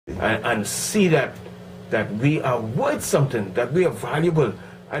and see that we are worth something, that we are valuable.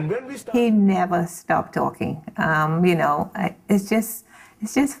 And when we start... He never stopped talking. You know, it's just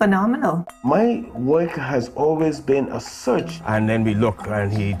phenomenal. My work has always been a search. And then we look,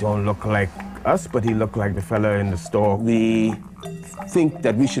 and he don't look like us, but he looked like the fella in the store. We think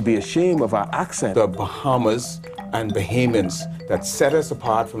that we should be ashamed of our accent. The Bahamas and Bahamians that set us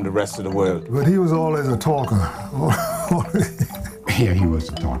apart from the rest of the world. But he was always a talker. Yeah, he was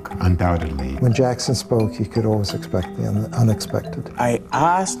a talker, undoubtedly. When Jackson spoke, you could always expect the unexpected. I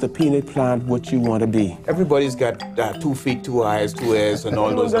asked the peanut plant what you want to be. Everybody's got 2 feet, 2 eyes, 2 ears, and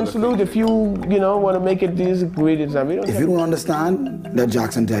all those. Salute if you want to make it these ingredients. If you don't understand, let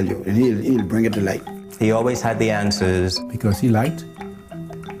Jackson tell you, and he'll bring it to light. He always had the answers. Because he liked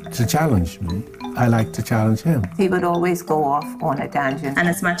to challenge me. I like to challenge him. He would always go off on a tangent. And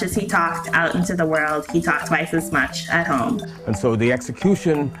as much as he talked out into the world, he talked twice as much at home. And so the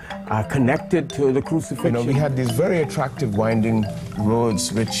execution connected to the crucifixion. You know, we had these very attractive winding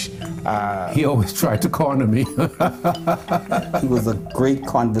roads, which... He always tried to corner me. He was a great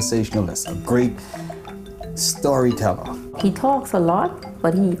conversationalist, a great storyteller. He talks a lot,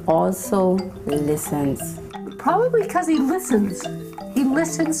 but he also listens. Probably because he listens. He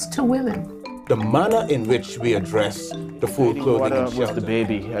listens to women. The manner in which we address the food, clothing, and shelter. Was the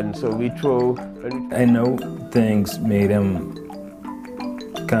baby, and so we throw... I know things made him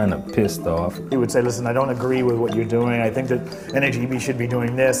kind of pissed off. He would say, listen, I don't agree with what you're doing. I think that NAGB should be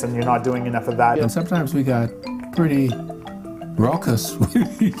doing this, and you're not doing enough of that. And sometimes we got pretty raucous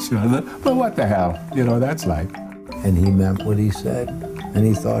with each other, but what the hell, you know, that's life. And he meant what he said, and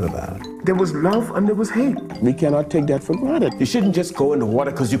he thought about it. There was love and there was hate. We cannot take that for granted. You shouldn't just go in the water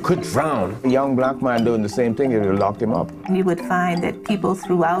because you could drown. A young black man doing the same thing, it would have locked him up. You would find that people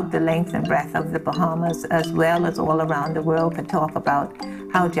throughout the length and breadth of the Bahamas, as well as all around the world, could talk about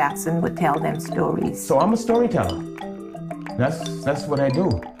how Jackson would tell them stories. So I'm a storyteller. That's what I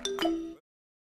do.